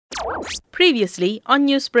Previously on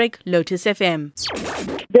Newsbreak, Lotus FM.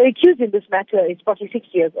 The accused in this matter is 46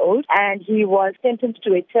 years old, and he was sentenced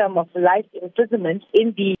to a term of life imprisonment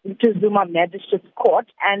in the Ntuzuma Magistrate Court.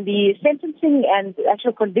 And the sentencing and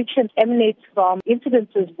actual conviction emanates from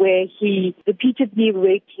incidences where he repeatedly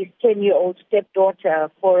raped his 10-year-old stepdaughter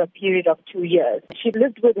for a period of 2 years. She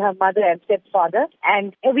lived with her mother and stepfather,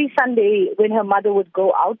 and every Sunday when her mother would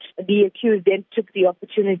go out, the accused then took the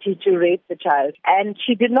opportunity to rape the child. And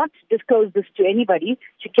she did not disclose this to anybody.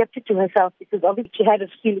 She kept it to herself because obviously she had a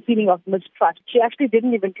feeling of mistrust. She actually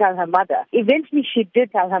didn't even tell her mother. Eventually she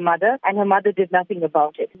did tell her mother, and her mother did nothing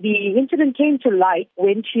about it. The incident came to light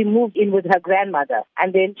when she moved in with her grandmother,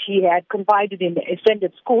 and then she had confided in a friend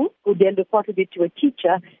at school who then reported it to a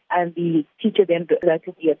teacher, and the teacher then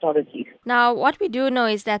alerted the authorities. Now, what we do know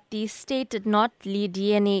is that the state did not lead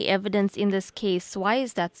DNA evidence in this case. Why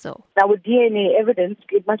is that so? Now, with DNA evidence,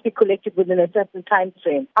 it must be collected within a certain time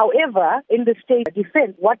frame. However, in the state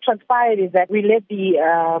defense, what transpired is that we let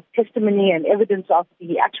the testimony and evidence of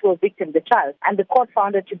the actual victim, the child, and the court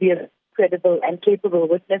found her to be a credible and capable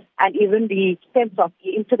witness, and even the sense of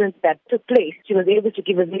the incidents that took place, she was able to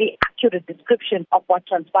give a very accurate description of what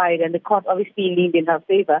transpired, and the court obviously leaned in her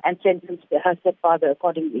favor and sentenced her stepfather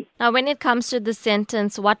accordingly. Now, when it comes to the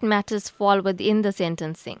sentence, what matters fall within the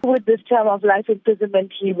sentencing? With this term of life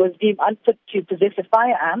imprisonment, he was deemed unfit to possess a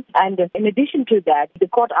firearm, and in addition to that, the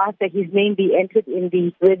court asked that his name be entered in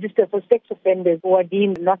the register for sex offenders who are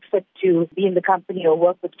deemed not fit to be in the company or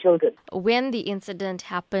work with children. When the incident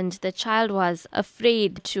happened, the child was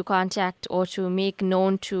afraid to contact or to make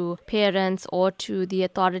known to parents or to the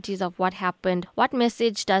authorities of what happened. What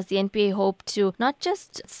message does the NPA hope to not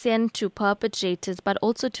just send to perpetrators but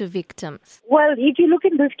also to victims? Well, if you look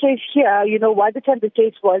in this case here, by the time the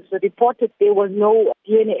case was reported, there was no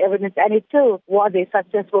DNA evidence, and it still was a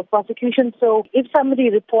successful prosecution. So if somebody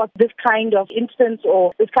reports this kind of instance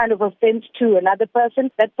or this kind of offense to another person,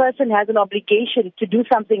 that person has an obligation to do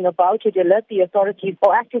something about it, alert the authorities,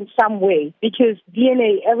 or act in some way, because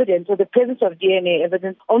DNA evidence or the presence of DNA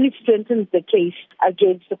evidence only strengthens the case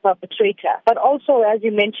against the perpetrator. But also, as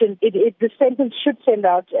you mentioned, the sentence should send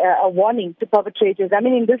out a warning to perpetrators. I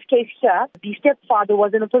mean, in this case here, the stepfather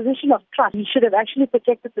was in a position of trust. He should have actually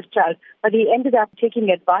protected this child, but he ended up taking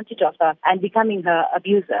advantage of her and becoming her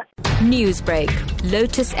abuser. Newsbreak,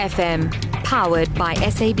 Lotus FM, powered by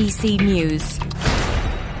SABC News.